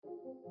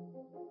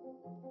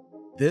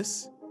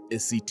This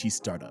is CT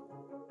Startup,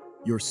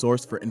 your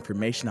source for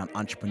information on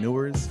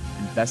entrepreneurs,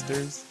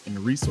 investors, and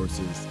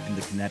resources in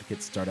the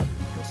Connecticut startup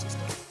ecosystem.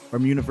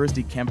 From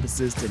university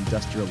campuses to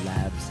industrial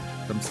labs,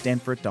 from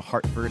Stanford to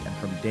Hartford, and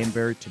from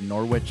Danbury to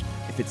Norwich,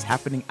 if it's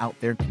happening out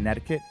there in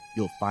Connecticut,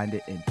 you'll find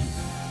it in here.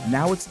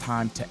 Now it's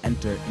time to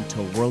enter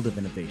into a world of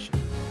innovation,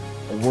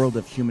 a world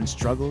of human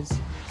struggles,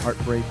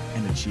 heartbreak,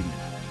 and achievement,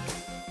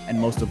 and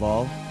most of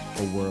all,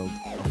 a world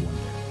of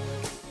wonder.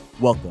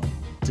 Welcome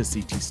to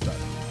CT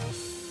Startup.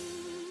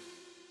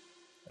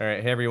 All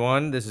right, hey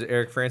everyone, this is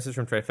Eric Francis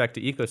from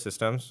Trifecta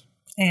Ecosystems.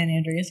 And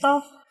Andrew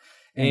Yustov.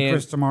 And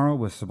Chris Tomorrow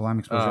with Sublime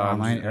Exposure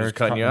Online. Eric's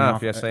cutting you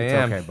off. Yes, I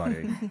am. Okay,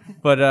 buddy.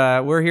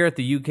 But we're here at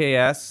the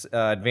UKS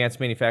Advanced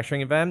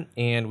Manufacturing event,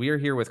 and we are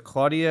here with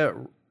Claudia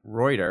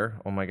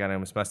Reuter. Oh my God, I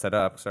almost messed that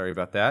up. Sorry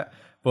about that.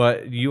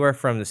 But you are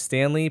from the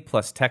Stanley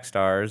plus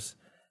Techstars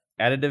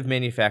Additive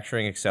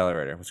Manufacturing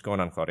Accelerator. What's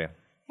going on, Claudia?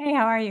 Hey,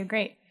 how are you?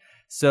 Great.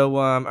 So,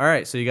 all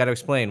right, so you got to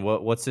explain,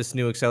 what's this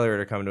new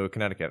accelerator coming to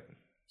Connecticut?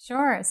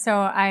 Sure. So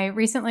I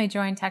recently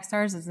joined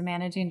Techstars as the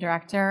managing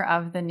director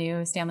of the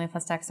new Stanley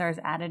plus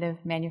Techstars Additive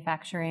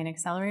Manufacturing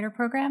Accelerator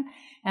program,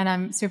 and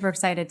I'm super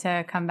excited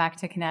to come back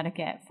to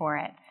Connecticut for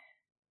it.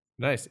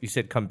 Nice. You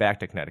said come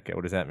back to Connecticut.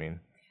 What does that mean?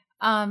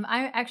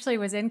 I actually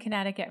was in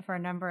Connecticut for a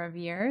number of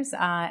years.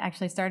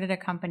 Actually started a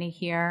company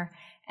here,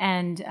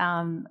 and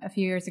a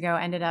few years ago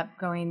ended up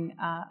going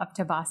up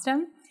to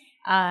Boston.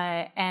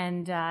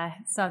 And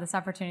saw this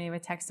opportunity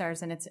with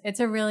Techstars, and it's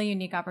a really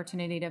unique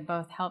opportunity to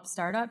both help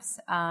startups,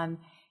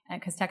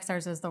 because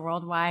Techstars is the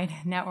worldwide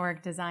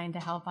network designed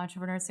to help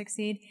entrepreneurs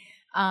succeed,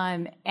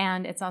 and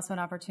it's also an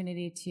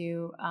opportunity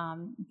to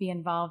be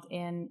involved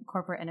in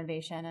corporate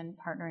innovation and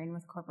partnering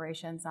with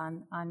corporations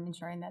on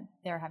ensuring that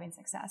they're having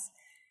success.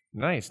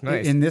 Nice.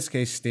 In this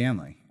case,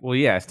 Stanley. Well,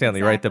 yeah,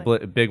 Stanley, Exactly.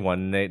 right? The big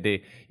one.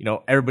 They,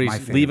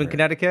 everybody's leaving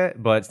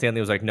Connecticut, but Stanley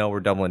was like, no,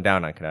 we're doubling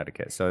down on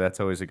Connecticut. So that's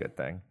always a good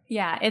thing.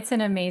 Yeah, it's an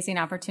amazing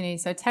opportunity.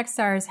 So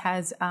Techstars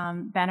has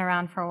been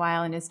around for a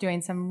while and is doing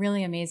some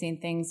really amazing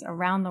things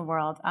around the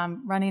world,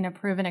 running a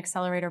proven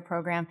accelerator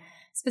program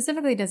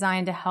specifically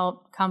designed to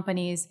help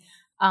companies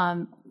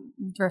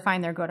refine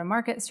their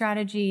go-to-market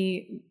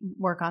strategy,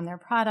 work on their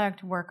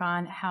product, work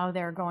on how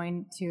they're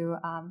going to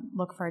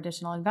look for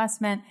additional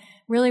investment,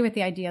 really with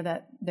the idea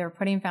that they're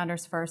putting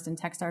founders first,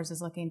 and Techstars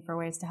is looking for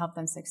ways to help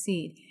them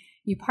succeed.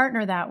 You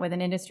partner that with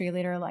an industry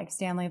leader like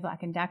Stanley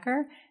Black &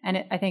 Decker,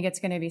 and I think it's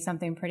going to be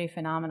something pretty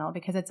phenomenal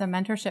because it's a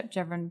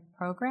mentorship-driven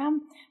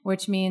program,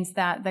 which means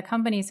that the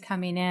companies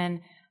coming in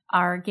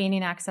are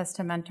gaining access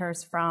to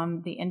mentors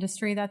from the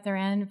industry that they're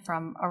in,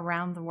 from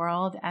around the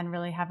world, and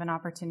really have an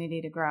opportunity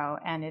to grow.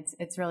 And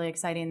it's really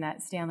exciting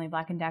that Stanley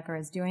Black & Decker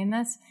is doing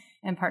this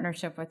in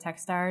partnership with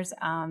Techstars,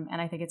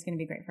 and I think it's going to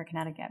be great for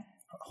Connecticut.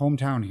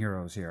 Hometown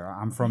heroes here.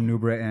 I'm from New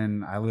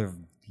Britain. I live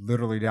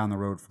literally down the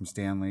road from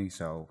Stanley,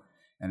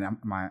 and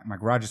my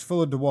garage is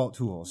full of DeWalt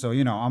tools. So,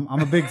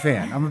 I'm a big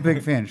fan. I'm a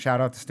big fan.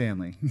 Shout out to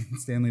Stanley.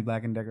 Stanley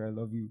Black & Decker, I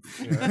love you.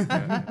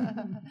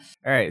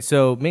 All right,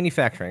 so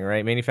manufacturing,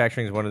 right?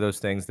 Manufacturing is one of those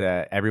things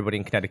that everybody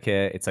in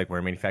Connecticut, it's like we're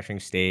a manufacturing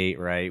state,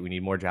 right? We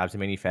need more jobs in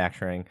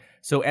manufacturing.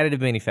 So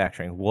additive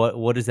manufacturing,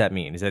 what does that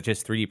mean? Is that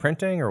just 3D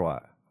printing or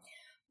what?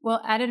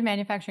 Well, additive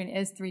manufacturing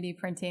is 3D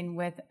printing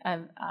with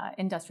an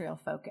industrial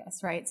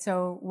focus, right?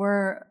 So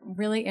we're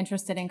really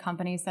interested in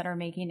companies that are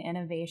making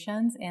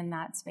innovations in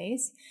that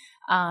space,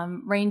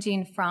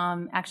 ranging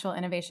from actual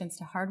innovations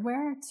to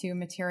hardware, to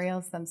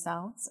materials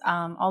themselves,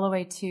 all the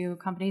way to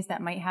companies that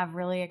might have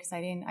really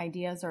exciting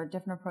ideas or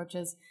different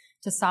approaches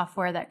to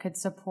software that could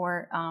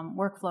support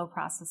workflow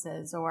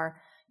processes or,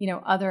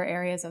 other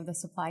areas of the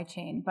supply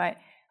chain. But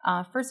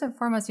first and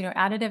foremost,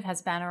 additive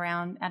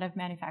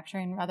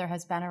manufacturing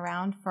has been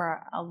around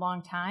for a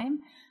long time.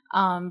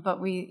 But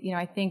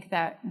I think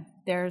that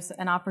there's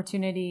an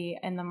opportunity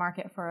in the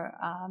market for,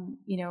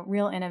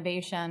 real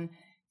innovation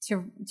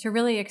to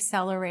really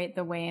accelerate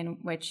the way in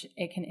which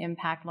it can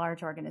impact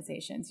large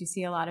organizations. You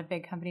see a lot of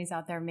big companies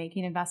out there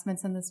making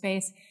investments in the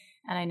space.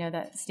 And I know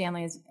that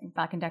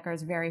Black & Decker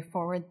is very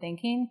forward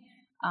thinking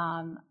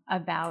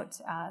about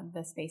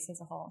the space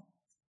as a whole.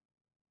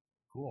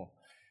 Cool.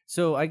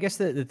 So I guess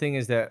the thing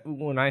is that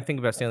when I think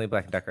about Stanley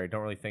Black & Decker, I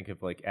don't really think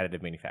of like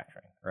additive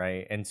manufacturing,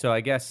 right? And so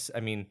I guess,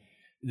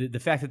 the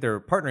fact that they're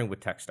partnering with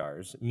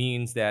Techstars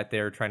means that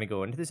they're trying to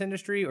go into this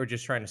industry or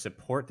just trying to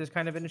support this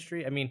kind of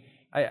industry.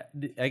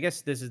 I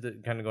guess this is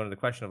kind of going to the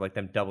question of like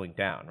them doubling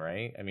down,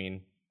 right?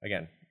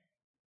 Again.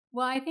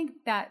 Well, I think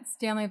that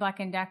Stanley Black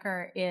 &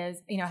 Decker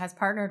has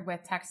partnered with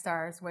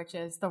Techstars, which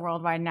is the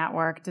worldwide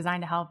network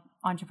designed to help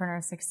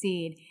entrepreneurs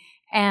succeed.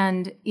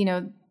 And,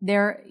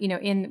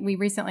 we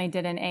recently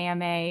did an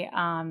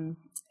AMA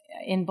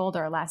in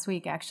Boulder last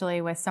week,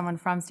 actually, with someone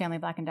from Stanley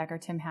Black & Decker,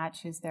 Tim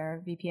Hatch, who's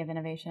their VP of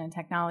Innovation and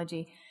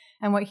Technology.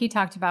 And what he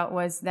talked about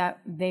was that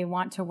they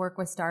want to work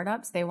with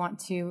startups. They want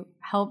to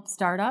help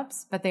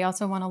startups, but they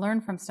also want to learn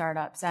from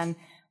startups. And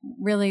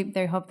really,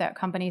 they hope that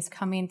companies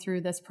coming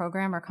through this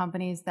program are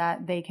companies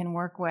that they can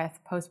work with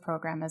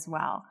post-program as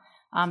well.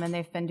 And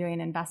they've been doing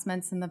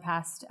investments in the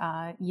past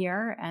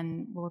year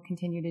and will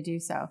continue to do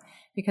so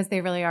because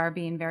they really are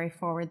being very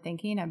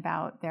forward-thinking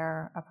about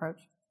their approach.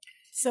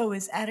 So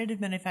is additive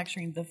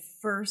manufacturing the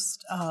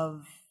first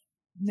of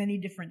many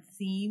different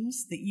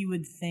themes that you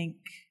would think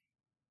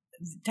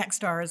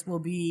Techstars will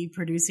be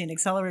producing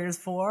accelerators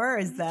for?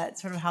 Is that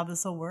sort of how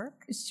this will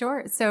work?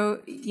 Sure.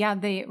 So, yeah,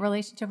 the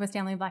relationship with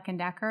Stanley Black &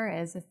 Decker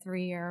is a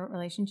 3-year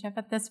relationship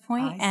at this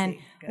point. And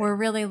we're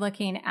really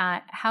looking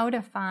at how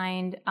to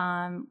find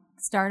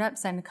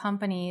startups and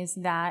companies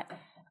that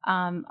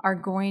are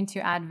going to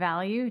add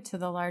value to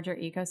the larger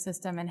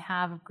ecosystem and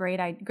have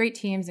great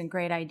teams and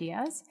great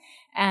ideas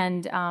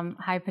and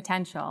high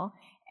potential.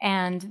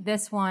 And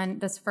this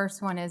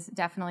first one is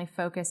definitely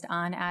focused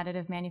on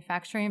additive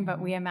manufacturing,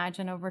 but we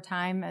imagine over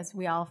time, as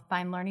we all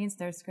find learnings,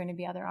 there's going to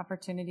be other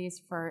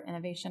opportunities for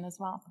innovation as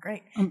well.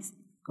 Great.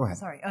 Go ahead.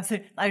 Sorry. So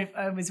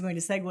I was going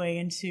to segue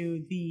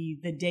into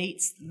the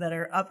dates that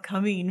are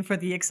upcoming for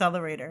the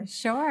accelerator.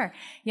 Sure.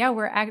 Yeah,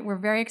 we're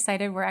very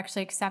excited. We're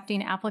actually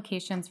accepting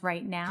applications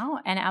right now,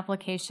 and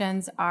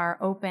applications are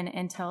open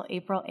until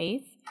April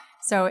 8th.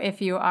 So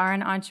if you are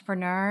an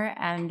entrepreneur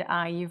and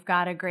you've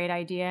got a great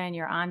idea and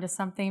you're onto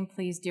something,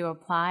 please do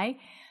apply.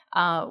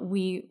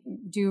 We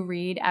do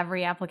read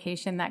every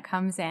application that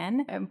comes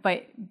in,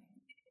 but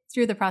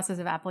through the process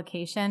of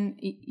application,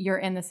 you're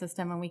in the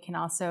system, and we can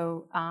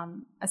also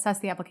assess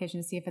the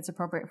application to see if it's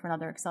appropriate for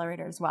another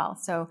accelerator as well.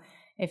 So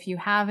if you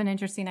have an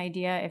interesting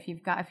idea, if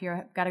you've got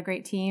a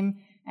great team,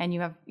 and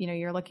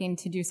you're looking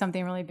to do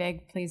something really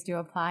big, please do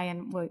apply.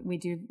 And we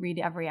do read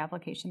every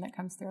application that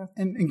comes through.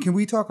 And can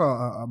we talk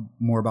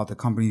more about the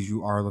companies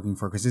you are looking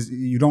for? Because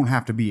you don't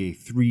have to be a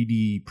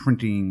 3D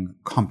printing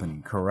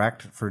company,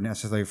 correct?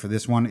 Necessarily for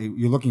this one,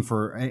 you're looking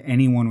for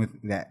anyone with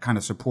that kind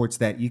of supports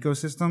that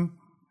ecosystem.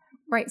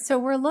 Right. So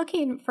we're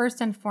looking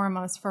first and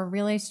foremost for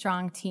really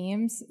strong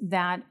teams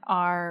that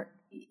are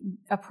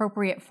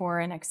appropriate for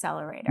an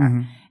accelerator.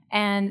 Mm-hmm.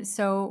 And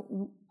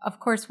so, of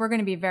course, we're going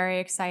to be very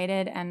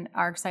excited and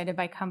are excited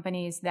by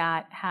companies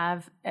that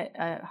have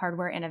a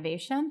hardware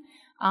innovation.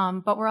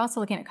 But we're also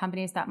looking at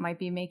companies that might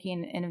be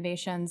making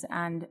innovations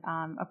and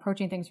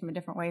approaching things from a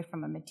different way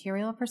from a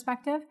material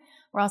perspective.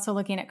 We're also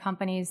looking at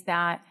companies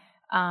that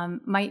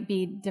might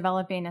be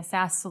developing a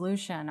SaaS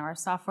solution or a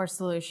software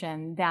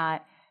solution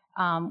that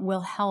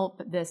will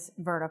help this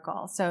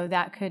vertical. So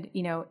that could,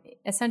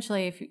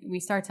 essentially, if we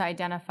start to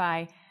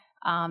identify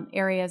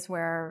areas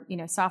where,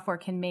 software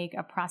can make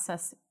a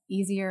process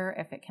easier,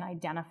 if it can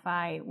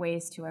identify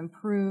ways to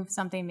improve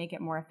something, make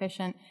it more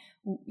efficient,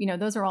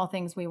 those are all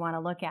things we want to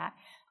look at.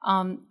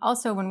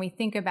 Also, when we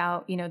think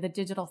about, the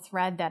digital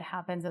thread that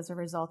happens as a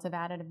result of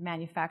additive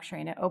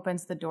manufacturing, it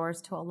opens the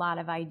doors to a lot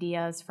of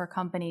ideas for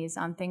companies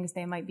on things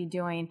they might be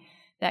doing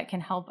that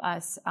can help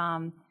us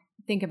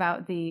think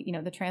about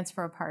the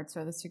transfer of parts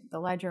or the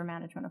ledger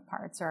management of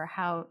parts or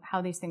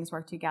how these things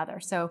work together.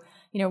 So,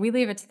 we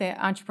leave it to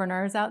the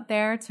entrepreneurs out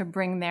there to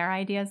bring their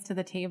ideas to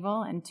the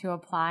table and to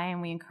apply,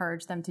 and we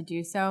encourage them to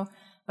do so.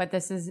 But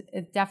this is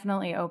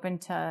definitely open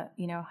to,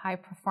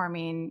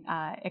 high-performing,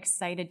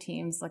 excited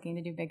teams looking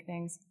to do big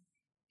things.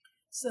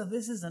 So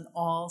this is an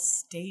all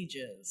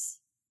stages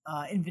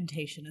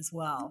invitation as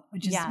well,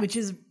 which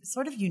is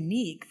sort of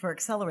unique for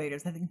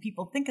accelerators. I think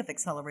people think of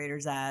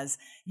accelerators as,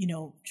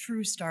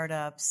 true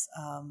startups,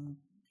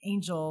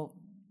 angel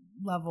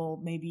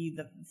level, maybe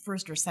the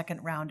first or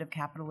second round of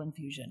capital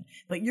infusion.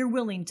 But you're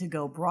willing to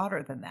go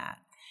broader than that.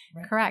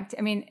 Right? Correct.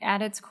 I mean,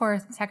 at its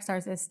core,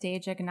 Techstars is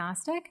stage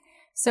agnostic.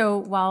 So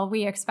while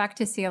we expect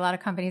to see a lot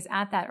of companies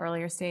at that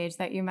earlier stage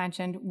that you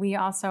mentioned, we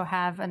also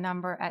have a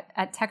number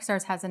at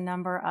Techstars has a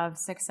number of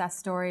success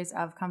stories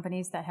of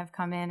companies that have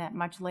come in at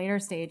much later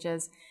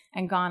stages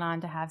and gone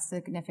on to have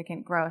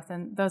significant growth.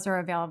 And those are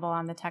available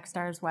on the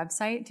Techstars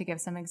website to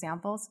give some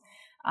examples.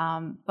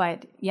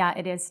 But yeah,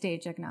 it is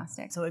stage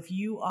agnostic. So if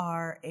you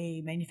are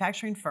a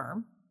manufacturing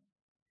firm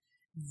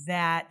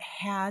that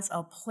has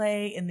a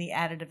play in the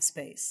additive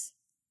space,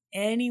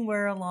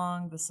 anywhere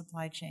along the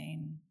supply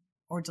chain,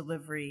 or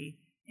delivery,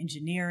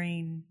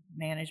 engineering,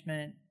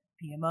 management,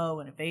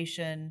 PMO,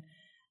 innovation,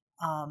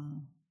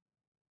 and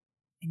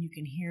you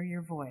can hear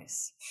your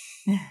voice,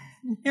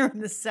 hear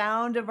the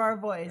sound of our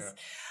voice.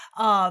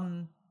 Yeah.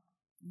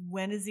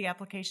 When is the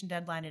application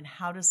deadline, and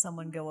how does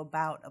someone go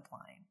about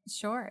applying?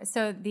 Sure.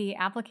 So the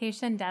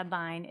application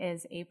deadline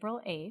is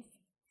April 8th,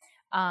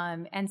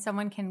 and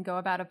someone can go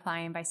about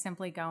applying by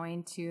simply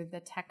going to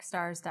the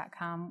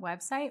techstars.com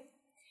website.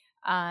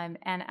 And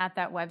at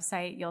that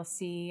website, you'll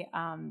see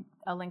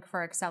a link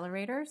for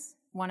accelerators,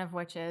 one of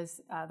which is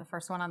the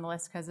first one on the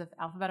list because of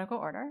alphabetical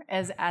order,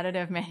 is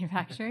additive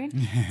manufacturing.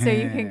 So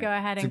you can go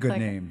ahead and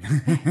click. It's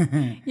a good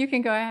name. You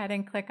can go ahead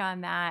and click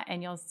on that,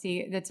 and you'll see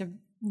it's a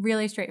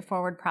really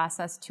straightforward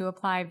process to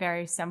apply,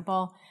 very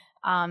simple.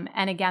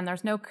 And again,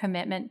 there's no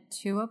commitment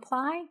to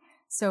apply.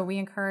 So we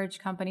encourage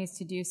companies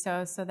to do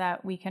so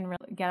that we can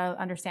really get an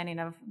understanding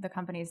of the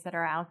companies that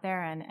are out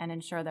there and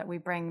ensure that we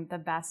bring the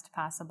best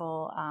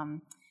possible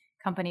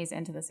companies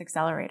into this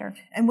accelerator.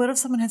 And what if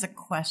someone has a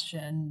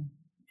question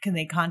can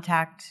they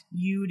contact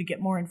you to get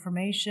more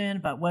information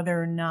about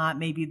whether or not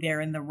maybe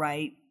they're in the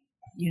right,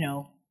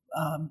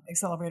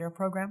 accelerator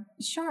program?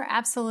 Sure,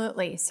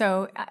 absolutely.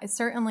 So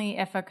certainly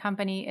if a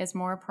company is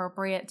more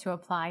appropriate to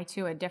apply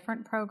to a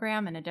different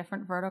program in a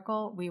different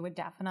vertical, we would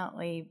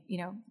definitely,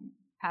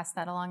 pass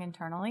that along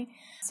internally.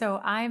 So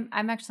I'm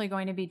actually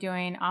going to be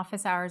doing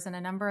office hours in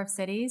a number of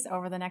cities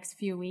over the next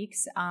few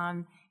weeks,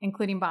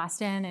 including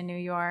Boston and New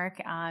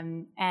York.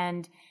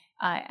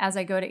 As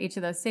I go to each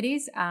of those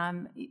cities,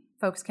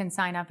 folks can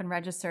sign up and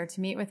register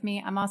to meet with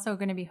me. I'm also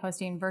going to be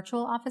hosting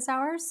virtual office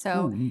hours.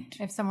 So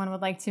if someone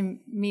would like to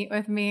meet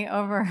with me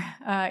over,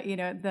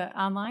 the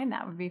online,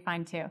 that would be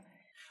fine too.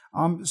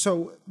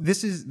 So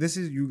this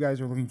is you guys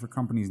are looking for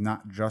companies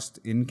not just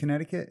in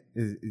Connecticut.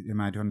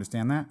 Am I to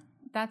understand that?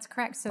 That's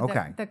correct. So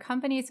Okay. the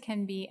companies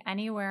can be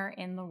anywhere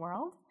in the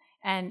world,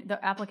 and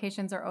the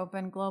applications are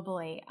open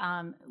globally.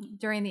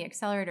 During the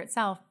accelerator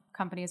itself,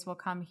 companies will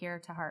come here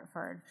to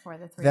Hartford for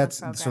the 3-month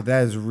program. So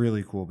that is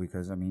really cool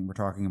because we're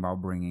talking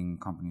about bringing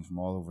companies from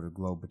all over the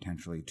globe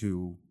potentially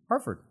to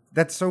Hartford.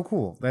 That's so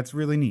cool. That's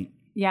really neat.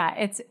 Yeah,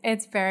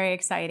 it's very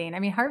exciting. I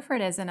mean,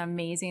 Hartford is an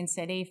amazing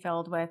city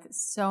filled with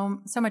so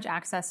much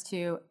access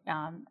to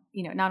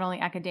not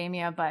only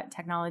academia but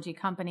technology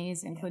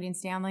companies, including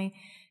Stanley.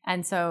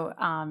 And so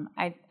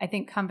I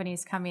think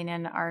companies coming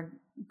in are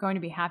going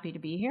to be happy to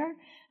be here.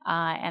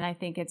 And I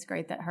think it's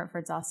great that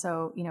Hartford's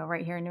also,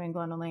 right here in New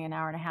England, only an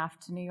hour and a half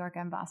to New York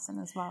and Boston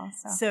as well.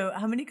 So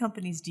how many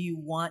companies do you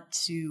want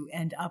to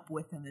end up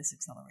with in this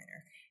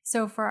accelerator?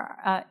 So for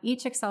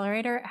each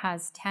accelerator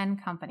has 10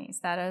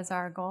 companies. That is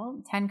our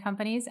goal, 10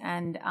 companies.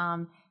 And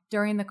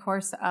during the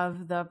course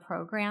of the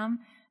program,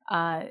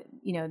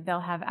 they'll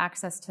have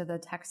access to the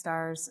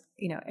Techstars,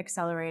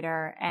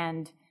 accelerator,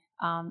 and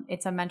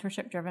it's a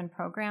mentorship-driven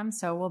program.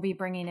 So we'll be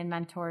bringing in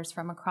mentors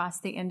from across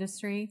the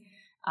industry,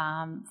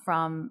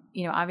 from,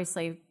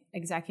 obviously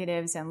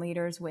executives and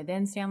leaders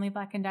within Stanley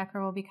Black &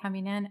 Decker will be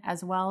coming in,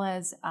 as well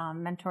as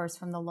mentors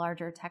from the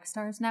larger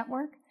Techstars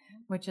network,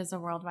 which is a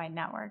worldwide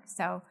network.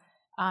 So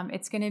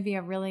it's going to be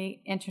a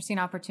really interesting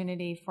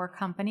opportunity for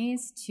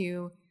companies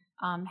to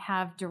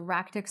have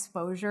direct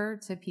exposure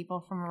to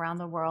people from around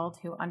the world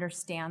who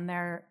understand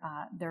their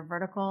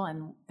vertical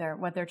and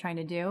what they're trying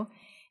to do.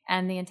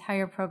 And the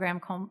entire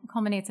program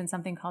culminates in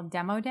something called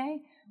Demo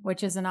Day,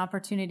 which is an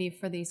opportunity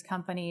for these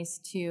companies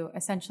to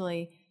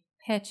essentially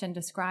pitch and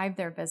describe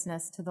their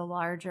business to the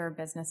larger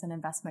business and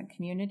investment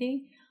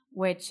community,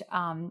 which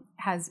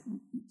has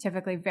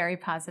typically very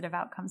positive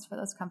outcomes for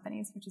those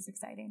companies, which is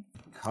exciting.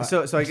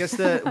 So I guess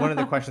one of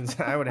the questions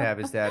I would have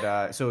is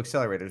that so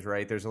accelerators,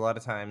 right? There's a lot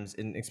of times,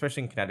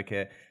 especially in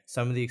Connecticut,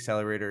 some of the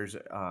accelerators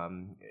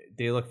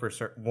they look for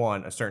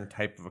a certain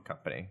type of a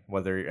company,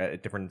 whether you're at a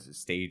different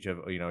stage of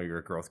you're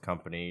a growth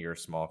company, you're a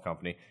small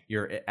company,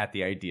 you're at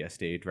the idea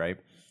stage, right?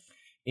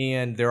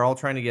 And they're all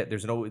trying to get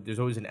there's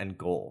always an end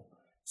goal.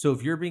 So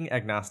if you're being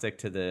agnostic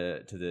to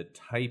the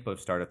type of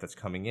startup that's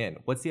coming in,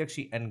 what's the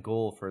actually end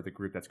goal for the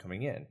group that's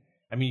coming in?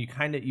 I mean, you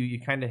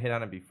kind of hit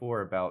on it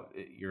before about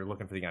you're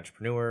looking for the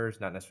entrepreneurs,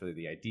 not necessarily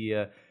the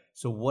idea.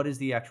 So what is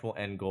the actual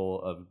end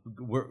goal of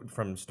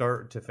from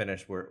start to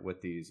finish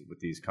with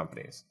these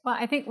companies? Well,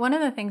 I think one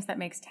of the things that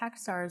makes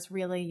Techstars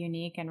really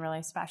unique and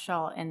really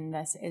special in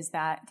this is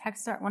that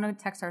one of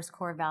Techstars'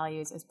 core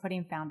values is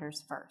putting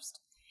founders first.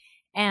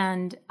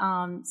 And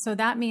so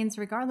that means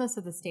regardless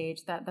of the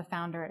stage that the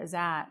founder is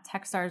at,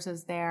 Techstars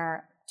is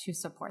there to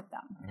support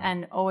them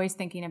and always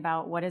thinking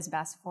about what is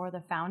best for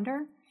the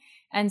founder.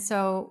 And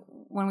so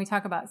when we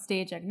talk about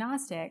stage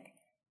agnostic,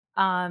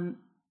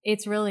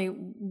 it's really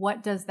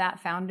what does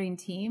that founding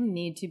team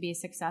need to be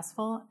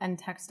successful?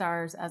 And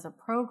Techstars as a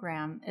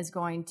program is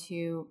going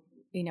to,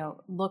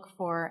 look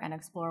for and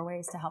explore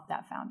ways to help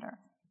that founder.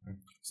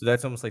 So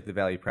that's almost like the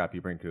value prop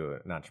you bring to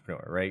an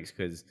entrepreneur, right?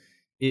 Because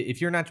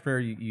if you're an entrepreneur,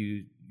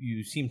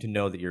 you seem to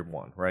know that you're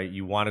one, right?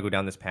 You want to go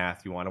down this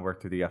path. You want to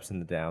work through the ups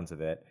and the downs of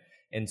it.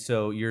 And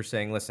so you're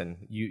saying, listen,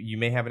 you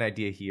may have an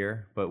idea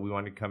here, but we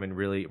want to come in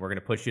we're going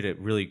to push you to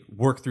really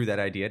work through that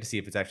idea to see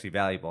if it's actually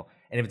valuable.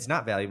 And if it's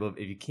not valuable,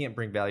 if you can't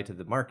bring value to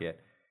the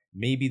market,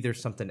 maybe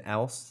there's something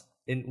else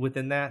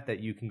within that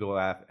you can go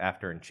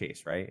after and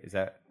chase, right? Is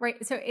that right?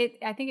 So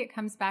I think it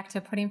comes back to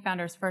putting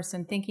founders first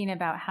and thinking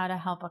about how to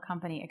help a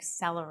company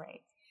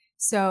accelerate.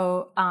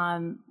 So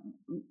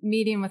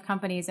meeting with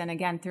companies and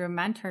again, through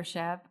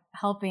mentorship,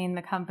 helping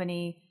the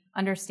company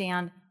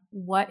understand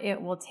what it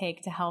will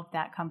take to help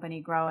that company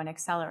grow and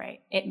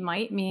accelerate. It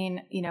might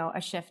mean,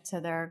 a shift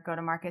to their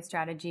go-to-market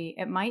strategy.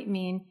 It might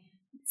mean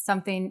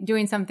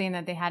doing something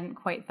that they hadn't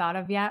quite thought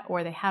of yet,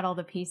 or they had all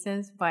the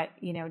pieces, but,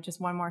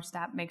 just one more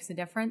step makes a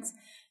difference.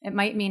 It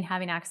might mean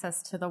having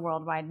access to the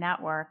worldwide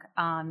network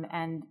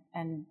and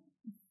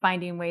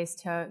finding ways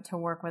to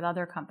work with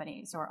other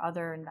companies or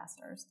other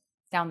investors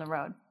down the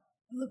road.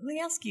 Let me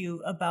ask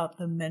you about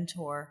the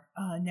mentor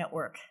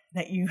network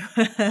that you,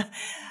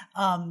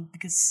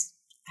 because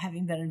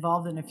having been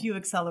involved in a few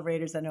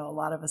accelerators, I know a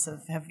lot of us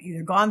have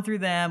either gone through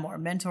them or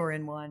mentor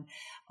in one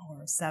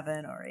or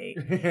 7 or 8.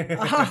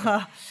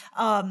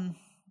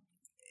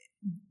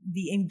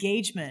 The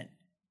engagement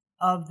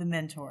of the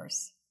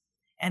mentors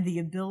and the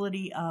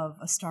ability of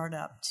a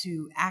startup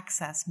to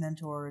access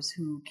mentors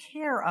who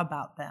care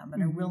about them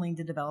and are willing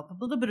to develop a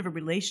little bit of a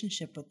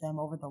relationship with them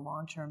over the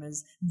long term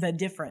is the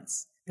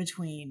difference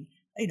between,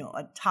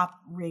 a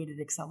top-rated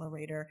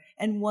accelerator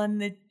and one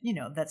that,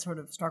 that sort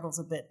of struggles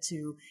a bit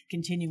to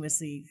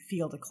continuously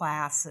field a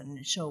class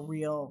and show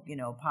real,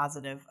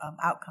 positive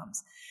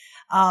outcomes.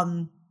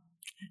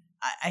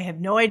 I have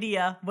no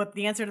idea what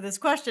the answer to this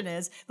question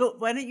is, but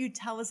why don't you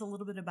tell us a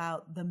little bit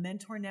about the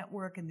mentor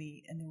network and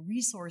the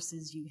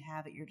resources you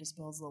have at your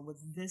disposal with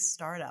this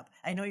startup?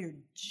 I know you're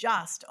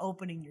just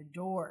opening your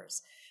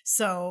doors,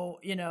 so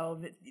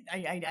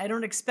I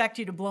don't expect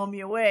you to blow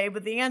me away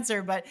with the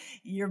answer, but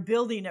you're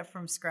building it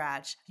from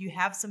scratch. You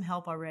have some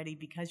help already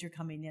because you're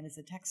coming in as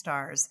a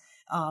Techstars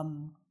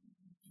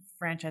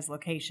franchise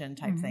location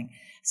type thing.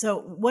 So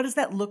what does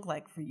that look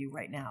like for you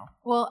right now?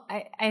 Well,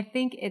 I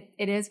think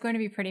it is going to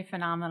be pretty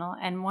phenomenal.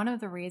 And one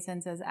of the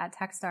reasons is at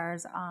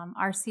Techstars,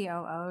 our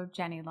COO,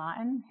 Jenny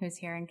Lawton, who's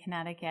here in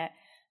Connecticut,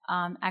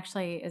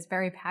 actually is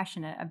very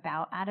passionate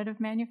about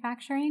additive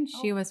manufacturing.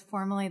 She was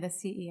formerly the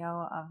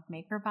CEO of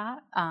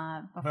MakerBot.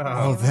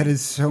 That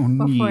is so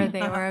neat. Before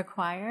they were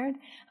acquired.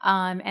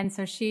 And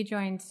so she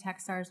joined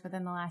Techstars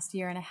within the last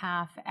year and a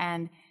half.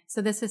 And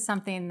so this is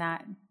something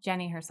that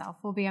Jenny herself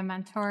will be a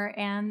mentor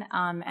in.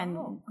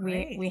 And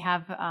we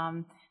have,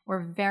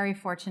 we're very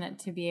fortunate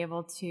to be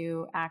able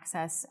to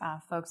access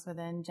folks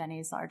within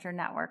Jenny's larger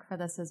network for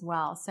this as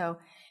well. So,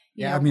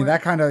 I mean,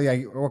 that kind of,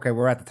 okay,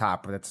 we're at the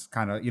top, but it's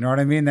kind of, you know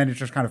what I mean? Then it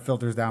just kind of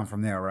filters down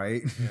from there,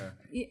 right?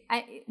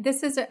 Yeah.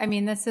 This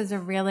is a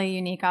really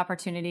unique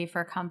opportunity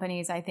for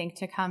companies, I think,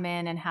 to come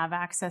in and have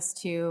access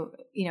to,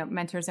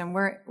 mentors. And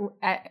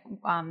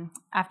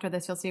after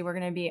this, you'll see we're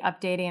going to be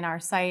updating our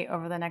site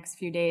over the next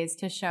few days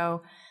to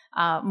show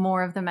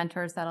more of the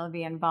mentors that'll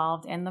be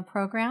involved in the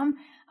program.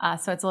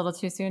 So it's a little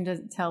too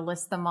soon to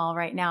list them all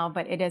right now,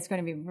 but it is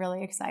going to be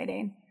really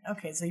exciting.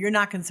 Okay, so you're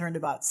not concerned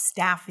about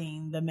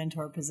staffing the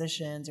mentor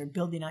positions or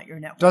building out your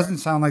network. Doesn't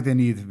sound like they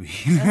need to be.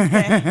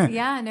 Okay.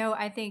 Yeah, no,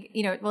 I think,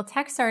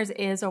 Techstars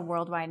is a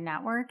worldwide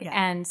network.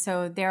 And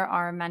so there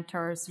are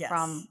mentors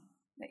from,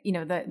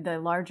 the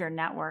larger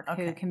network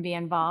who can be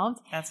involved.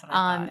 That's what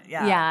I thought.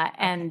 Yeah.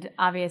 And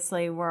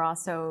obviously we're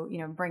also,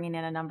 bringing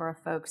in a number of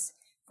folks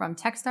from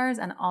Techstars,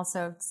 and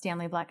also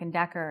Stanley Black &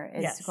 Decker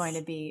is going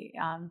to be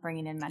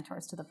bringing in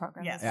mentors to the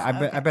program. Yes.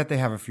 Yeah, I bet they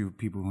have a few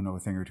people who know a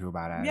thing or two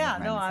about it.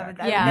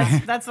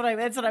 That's what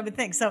I would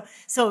think. So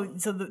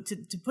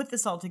to put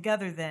this all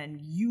together, then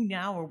you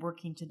now are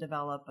working to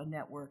develop a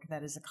network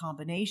that is a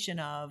combination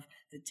of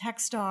the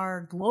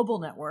Techstar global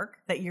network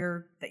that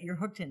you're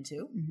hooked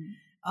into.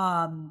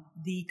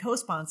 The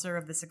co-sponsor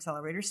of this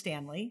accelerator,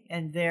 Stanley,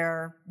 and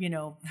their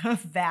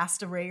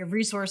vast array of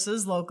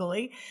resources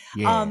locally,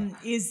 and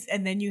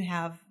then you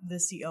have the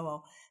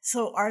COO.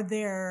 So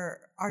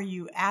are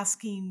you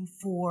asking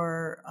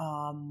for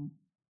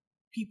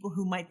people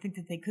who might think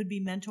that they could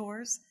be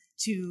mentors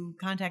to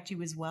contact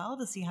you as well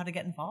to see how to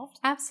get involved?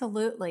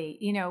 Absolutely.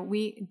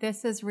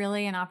 This is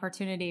really an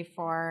opportunity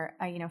for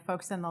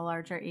folks in the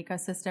larger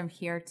ecosystem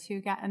here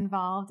to get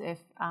involved if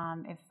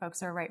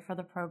folks are right for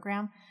the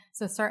program.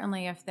 So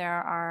certainly if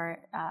there are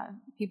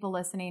people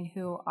listening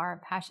who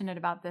are passionate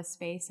about this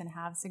space and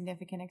have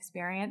significant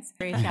experience,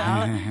 reach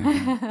out.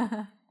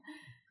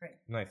 Great.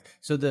 Nice.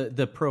 So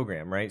the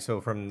program, right?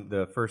 So from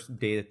the first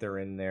day that they're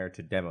in there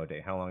to demo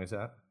day, how long is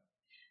that?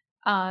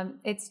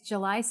 It's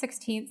July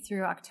 16th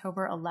through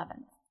October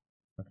 11th.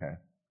 Okay.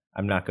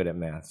 I'm not good at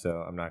math,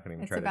 so I'm not going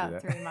to even try to do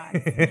that.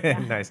 It's about 3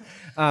 months.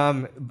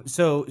 Nice.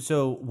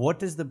 So what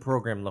does the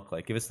program look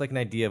like? Give us like an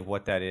idea of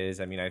what that is.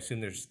 I mean, I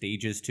assume there's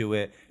stages to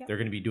it. Yep. They're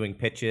going to be doing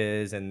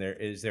pitches, and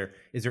is there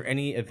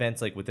any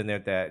events like within there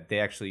that they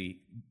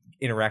actually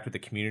interact with the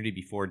community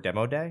before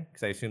demo day?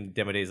 Because I assume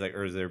demo day is like,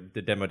 or is there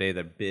the demo day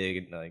the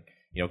big kind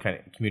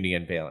of community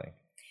unveiling?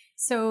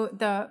 So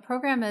the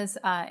program is,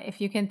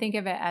 if you can think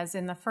of it as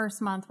in the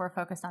first month, we're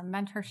focused on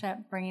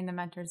mentorship, bringing the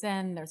mentors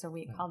in. There's a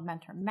week called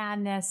Mentor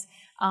Madness,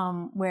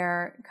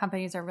 where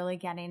companies are really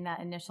getting that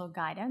initial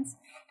guidance.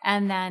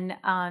 And then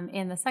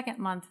in the second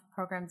month,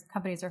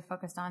 companies are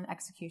focused on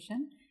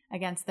execution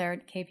against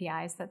their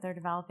KPIs that they're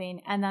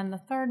developing. And then the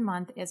third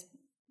month is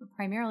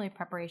primarily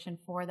preparation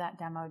for that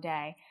demo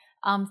day.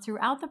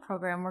 Throughout the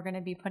program, we're going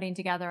to be putting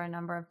together a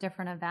number of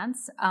different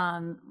events.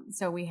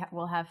 So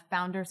we'll have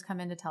founders come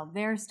in to tell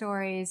their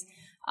stories.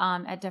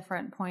 At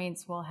different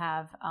points, we'll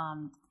have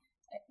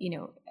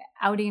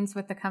outings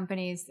with the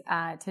companies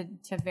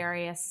to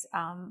various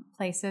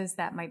places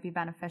that might be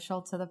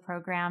beneficial to the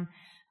program.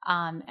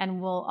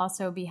 And we'll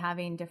also be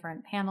having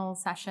different panel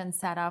sessions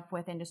set up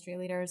with industry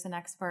leaders and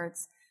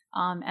experts,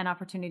 and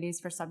opportunities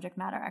for subject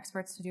matter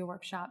experts to do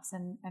workshops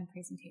and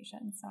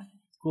presentations. So.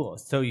 Cool.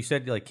 So you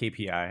said like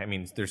KPI. I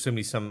mean, there's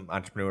some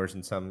entrepreneurs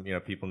and some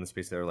people in the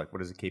space that are like,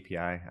 what is a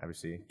KPI?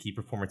 Obviously, key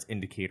performance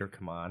indicator.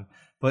 Come on.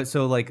 But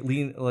so like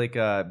lean, like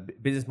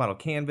business model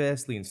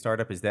canvas, lean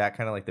startup. Is that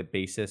kind of like the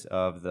basis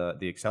of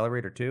the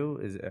accelerator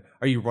too?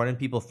 Are you running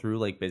people through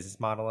like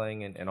business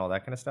modeling and all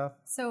that kind of stuff?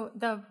 So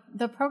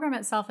the program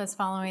itself is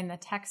following the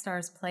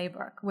Techstars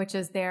playbook, which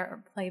is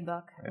their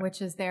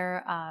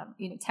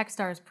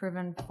Techstars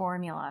proven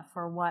formula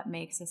for what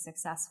makes a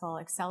successful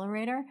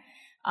accelerator.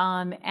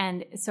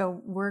 And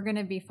so we're going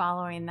to be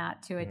following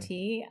that to a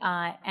T.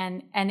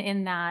 And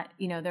in that,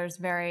 there's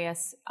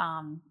various,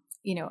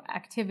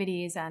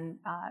 activities and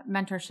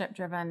mentorship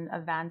driven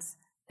events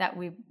that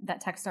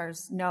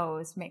Techstars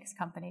knows makes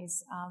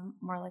companies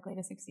more likely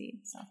to succeed.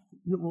 So,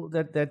 well,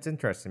 that's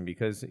interesting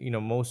because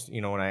most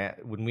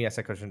when we ask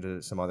that question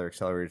to some other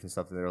accelerators and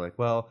stuff, they're like,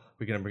 well,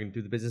 we're gonna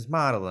do the business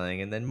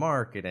modeling and then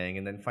marketing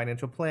and then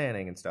financial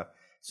planning and stuff.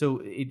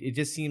 So it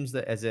just seems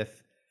that as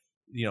if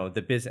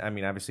the business. I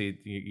mean, obviously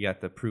you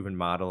got the proven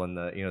model and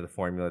the the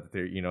formula that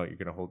you're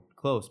going to hold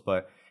close,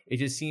 but it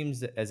just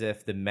seems as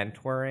if the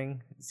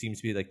mentoring seems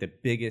to be like the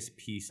biggest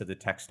piece of the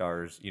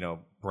Techstars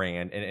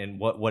brand and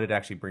what it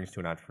actually brings to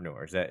an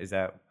entrepreneur.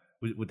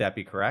 Would that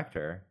be correct?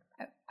 Or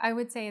I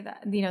would say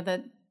that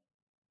the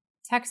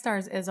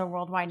Techstars is a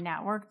worldwide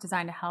network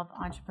designed to help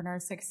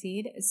entrepreneurs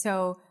succeed.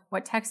 So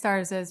what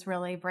Techstars is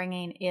really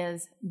bringing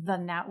is the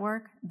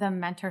network, the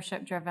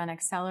mentorship driven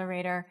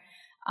accelerator.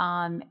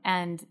 And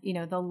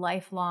the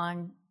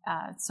lifelong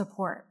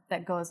support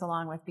that goes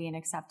along with being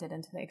accepted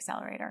into the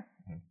accelerator.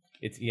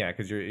 It's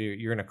because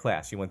you're in a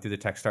class. You went through the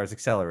Techstars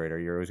accelerator.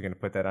 You're always going to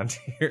put that onto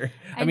your.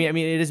 I mean,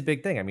 it is a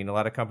big thing. I mean, a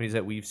lot of companies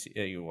that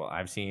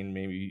I've seen,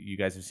 maybe you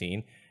guys have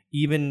seen,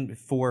 even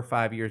 4 or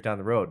 5 years down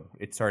the road,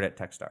 it started at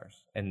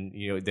Techstars, and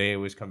they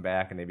always come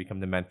back and they become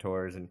the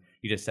mentors. And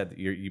you just said that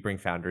you bring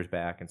founders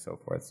back and so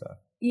forth. So.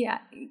 Yeah,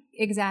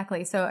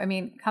 exactly. So, I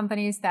mean,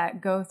 companies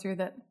that go through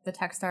the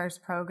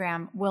Techstars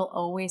program will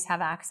always have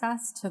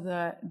access to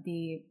the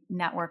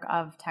network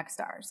of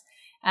Techstars.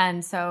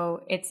 And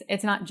so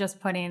it's not just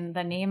putting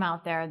the name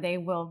out there. They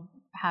will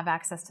have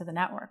access to the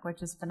network,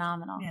 which is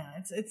phenomenal. Yeah,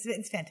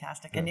 it's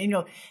fantastic. Yeah.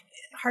 And,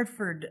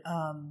 Hartford,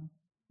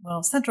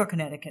 Central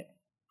Connecticut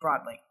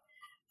broadly.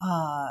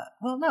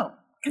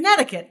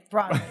 Connecticut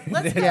broadly.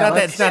 Let's go.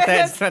 It's not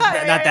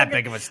that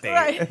big of a state.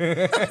 Right.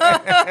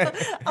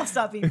 I'll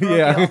stop being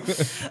parochial.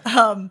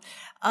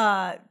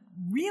 Yeah.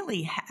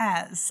 Really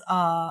has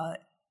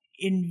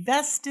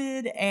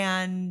invested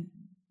and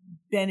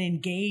been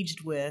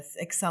engaged with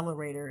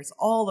accelerators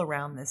all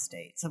around this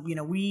state. So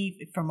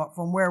we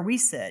from where we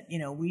sit,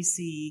 we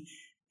see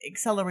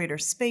accelerator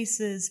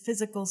spaces,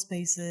 physical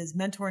spaces,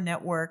 mentor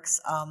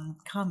networks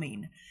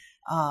coming.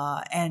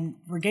 And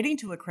we're getting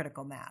to a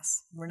critical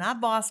mass. We're not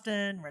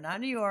Boston. We're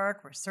not New York.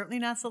 We're certainly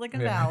not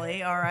Silicon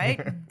Valley. All right.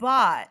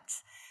 But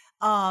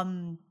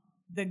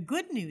the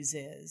good news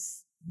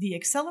is the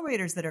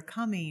accelerators that are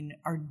coming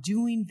are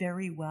doing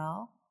very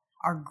well,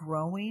 are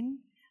growing,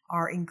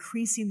 are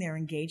increasing their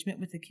engagement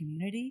with the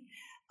community.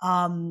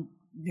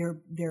 They're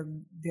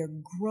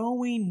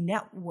growing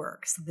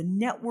networks. The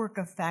network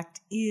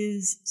effect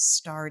is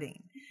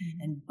starting.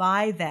 Mm-hmm. And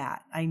by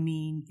that, I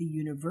mean the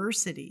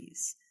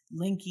universities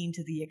linking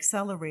to the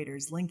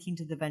accelerators, linking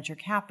to the venture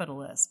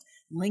capitalists,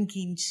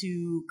 linking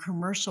to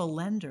commercial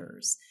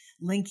lenders,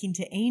 linking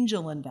to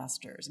angel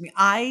investors. I mean,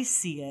 I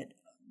see it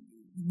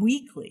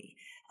weekly.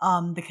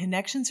 The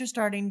connections are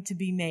starting to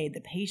be made.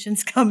 The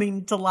patient's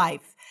coming to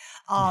life.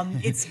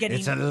 It's getting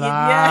it's alive.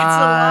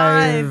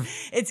 Yeah, it's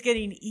alive. It's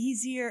getting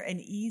easier and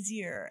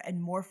easier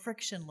and more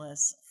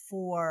frictionless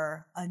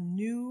for a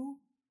new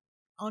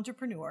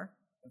entrepreneur,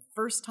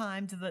 first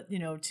time to the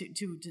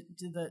to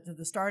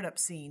the startup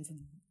scenes,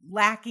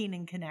 lacking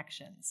in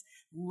connections,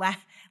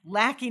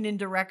 lacking in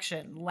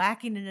direction,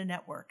 lacking in a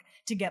network,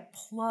 to get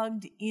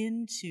plugged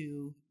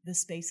into the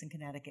space in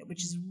Connecticut,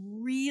 which is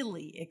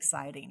really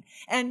exciting.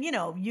 And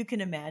you can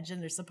imagine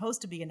there's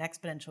supposed to be an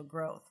exponential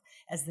growth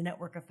as the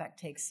network effect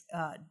takes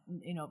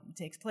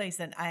place.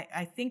 And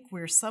I think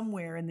we're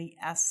somewhere in the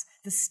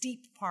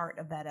steep part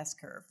of that S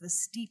curve, the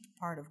steep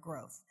part of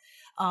growth.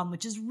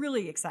 Which is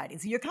really exciting.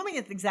 So you're coming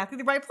at exactly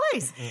the right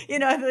place,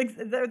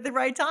 the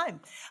right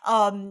time.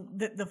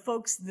 The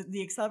folks,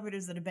 the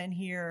accelerators that have been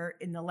here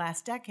in the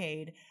last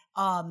decade,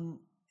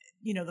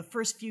 the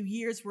first few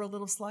years were a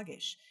little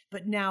sluggish.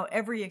 But now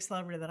every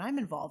accelerator that I'm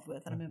involved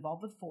with, and I'm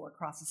involved with 4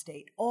 across the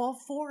state, all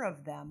 4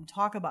 of them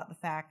talk about the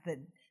fact that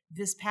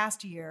this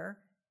past year,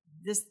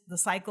 the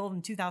cycle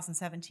in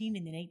 2017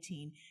 and in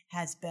 2018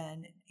 has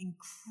been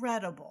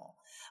incredible.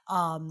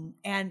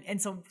 And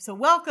so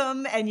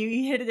welcome, and you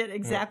hit it at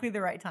exactly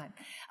the right time.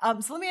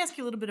 So let me ask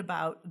you a little bit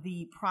about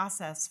the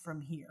process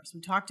from here. So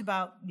we talked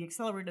about the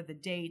accelerator, the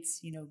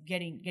dates,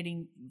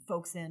 getting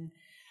folks in.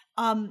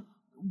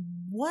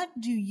 What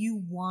do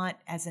you want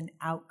as an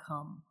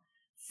outcome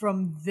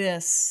from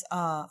this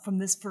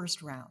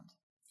first round?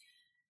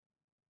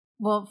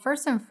 Well,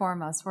 first and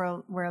foremost,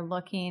 we're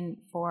looking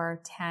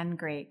for 10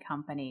 great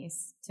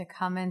companies to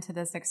come into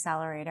this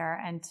accelerator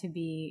and to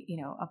be,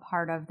 a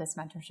part of this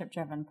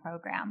mentorship-driven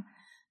program.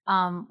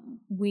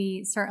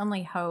 We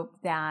certainly hope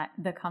that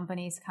the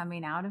companies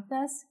coming out of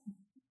this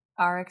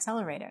are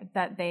accelerated,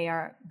 that they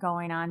are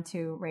going on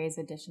to raise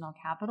additional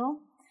capital,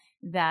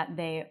 that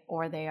they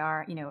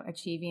are,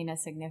 achieving a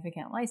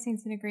significant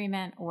licensing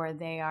agreement, or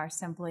they are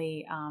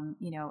simply,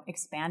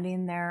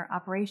 expanding their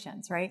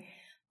operations, right?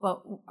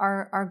 But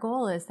our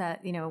goal is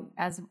that,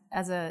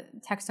 as a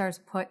Techstars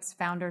puts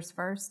founders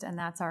first, and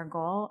that's our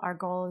goal. Our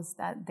goal is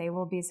that they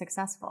will be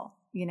successful.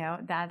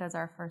 That is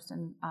our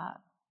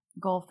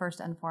goal first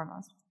and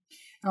foremost.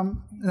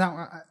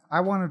 Now, I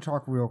want to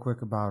talk real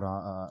quick about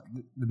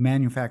the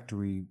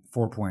Manufactory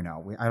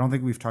 4.0. I don't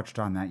think we've touched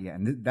on that yet,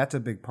 and that's a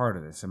big part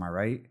of this. Am I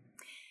right?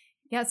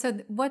 Yeah, so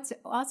what's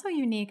also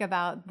unique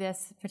about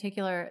this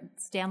particular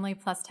Stanley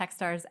plus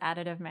Techstars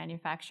Additive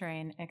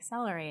Manufacturing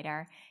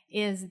Accelerator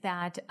is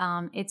that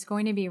it's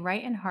going to be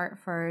right in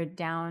Hartford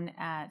down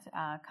at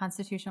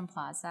Constitution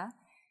Plaza.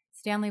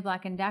 Stanley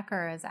Black &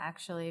 Decker is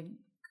actually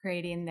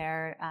creating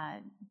their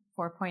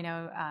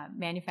 4.0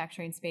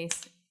 manufacturing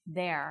space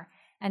there.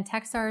 And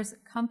Techstars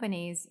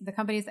companies, the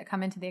companies that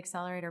come into the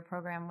accelerator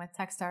program with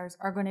Techstars,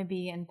 are going to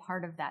be in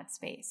part of that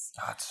space.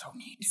 Oh, that's so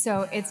neat.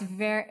 So it's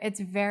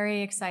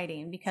very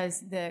exciting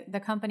because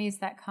the companies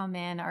that come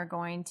in are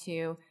going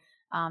to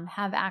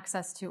have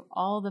access to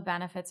all the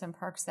benefits and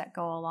perks that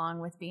go along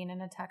with being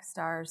in a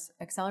Techstars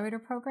accelerator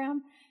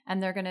program,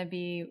 and they're going to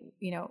be,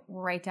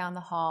 right down the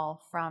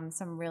hall from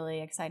some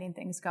really exciting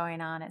things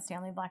going on at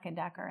Stanley Black &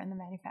 Decker in the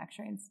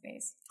manufacturing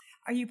space.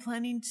 Are you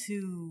planning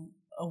to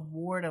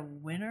award a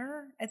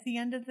winner at the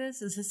end of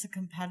this? Is this a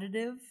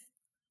competitive?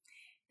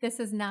 This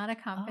is not a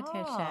competition.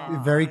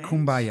 Oh, Very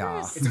kumbaya.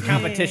 It's a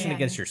competition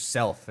against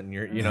yourself and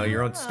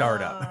your own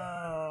startup.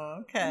 Oh,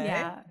 okay.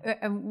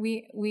 Yeah,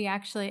 we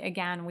actually,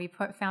 again, we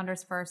put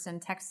founders first, and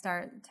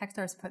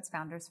Techstars puts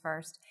founders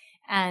first,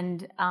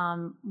 and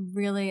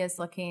really is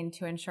looking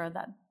to ensure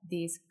that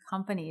these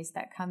companies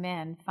that come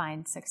in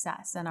find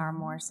success and are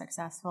more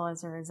successful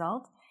as a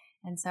result.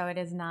 And so it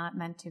is not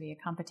meant to be a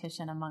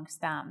competition amongst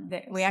them.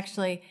 We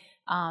actually,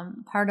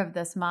 part of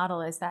this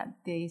model is that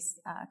these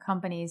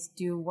companies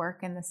do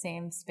work in the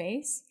same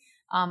space,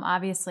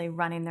 obviously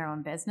running their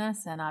own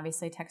business. And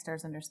obviously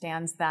Techstars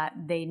understands that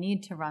they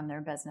need to run their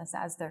business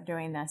as they're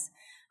doing this.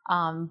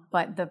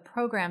 But the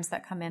programs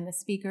that come in, the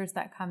speakers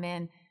that come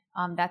in,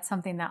 that's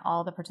something that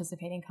all the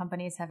participating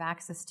companies have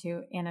access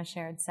to in a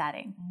shared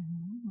setting.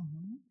 Mm-hmm, mm-hmm.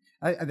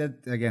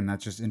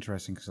 That's just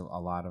interesting because a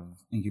lot of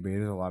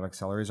incubators, a lot of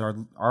accelerators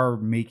are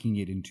making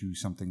it into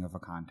something of a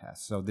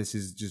contest. So this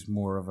is just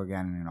more of,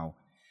 again,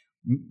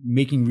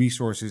 making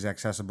resources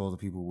accessible to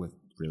people with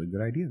really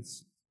good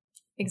ideas.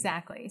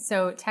 Exactly.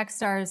 So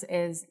Techstars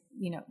is,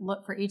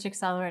 look for each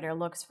accelerator,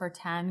 looks for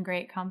 10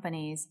 great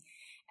companies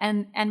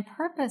and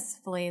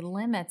purposefully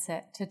limits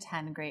it to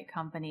 10 great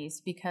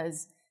companies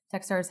because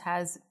Techstars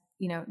has,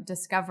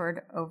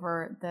 discovered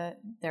over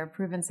their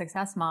proven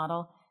success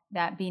model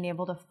that being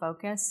able to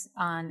focus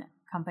on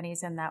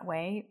companies in that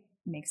way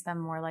makes them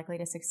more likely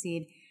to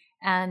succeed.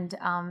 And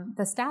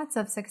the stats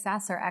of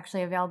success are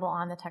actually available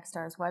on the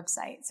Techstars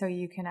website. So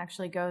you can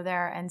actually go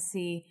there and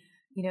see,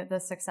 the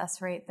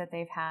success rate that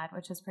they've had,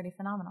 which is pretty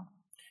phenomenal.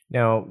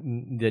 Now,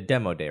 the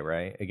demo day,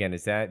 right? Again,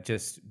 is that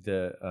just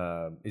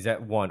is that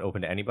one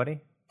open to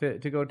anybody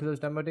to go to those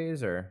demo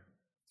days, or?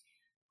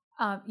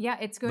 Yeah,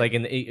 it's good. Like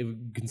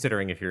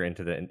considering if you're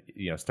into the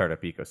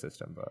startup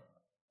ecosystem, but.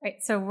 Right.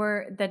 So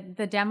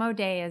the demo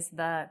day is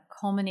the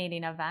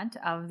culminating event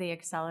of the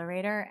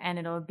accelerator, and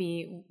it'll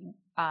be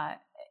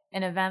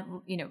an event,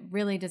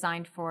 really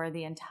designed for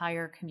the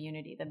entire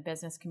community, the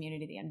business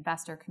community, the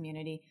investor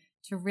community,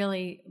 to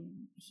really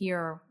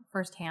hear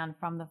firsthand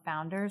from the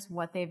founders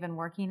what they've been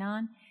working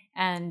on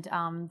and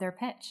their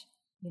pitch.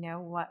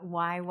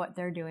 Why what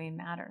they're doing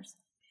matters.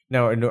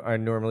 Now, are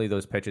normally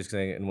those pitches,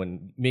 and when you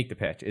make the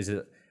pitch, is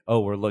it,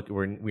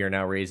 we are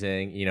now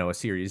raising, a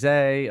Series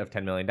A of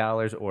 $10 million,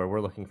 or we're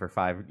looking for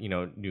 5,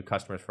 new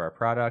customers for our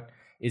product?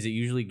 Is it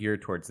usually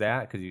geared towards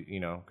that?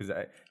 Because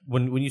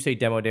when you say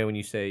demo day, when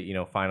you say,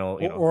 final,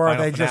 or are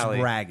final they finale,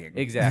 just bragging?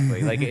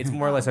 Exactly. Like it's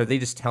more or less, are they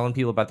just telling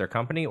people about their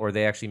company, or are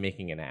they actually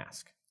making an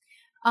ask?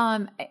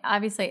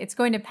 Obviously, it's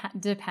going to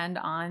depend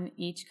on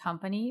each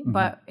company,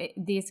 but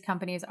these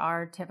companies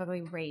are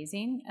typically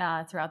raising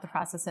throughout the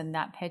process, and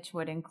that pitch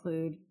would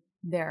include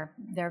their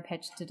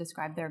pitch to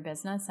describe their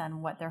business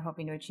and what they're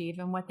hoping to achieve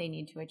and what they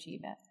need to achieve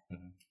it.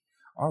 Mm-hmm.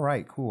 All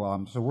right,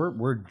 cool. So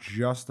we're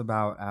just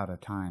about out of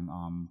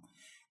time.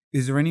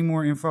 Is there any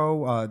more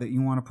info that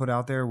you want to put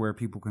out there where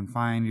people can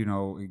find,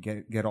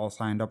 get all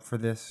signed up for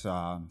this?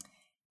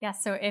 Yeah,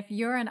 so if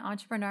you're an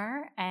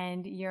entrepreneur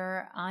and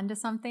you're onto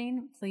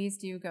something, please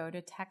do go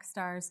to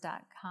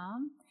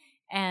techstars.com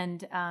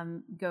and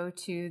go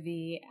to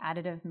the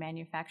Additive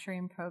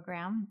Manufacturing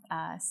Program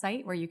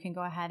site where you can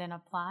go ahead and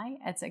apply.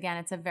 It's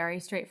a very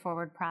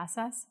straightforward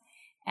process,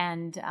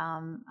 and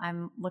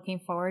I'm looking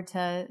forward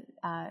to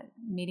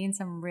meeting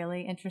some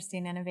really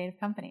interesting, innovative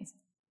companies.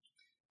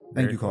 Thank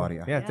Very you, cool.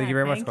 Claudia. Yeah, thank you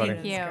very much, you. Claudia.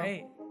 Thank you. That's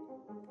great.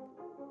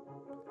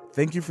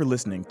 Thank you for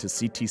listening to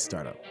CT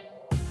Startup.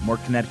 More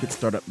Connecticut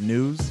startup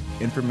news,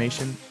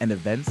 information, and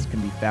events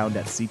can be found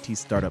at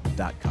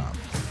ctstartup.com.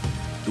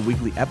 The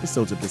weekly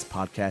episodes of this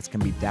podcast can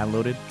be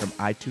downloaded from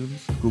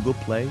iTunes, Google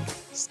Play,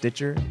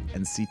 Stitcher,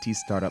 and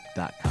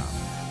ctstartup.com.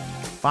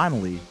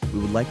 Finally, we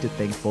would like to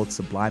thank both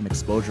Sublime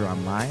Exposure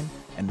Online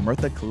and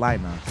Mirtha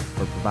Kalaima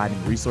for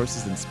providing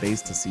resources and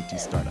space to CT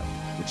Startup,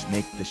 which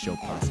make this show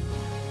possible.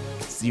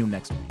 See you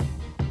next week.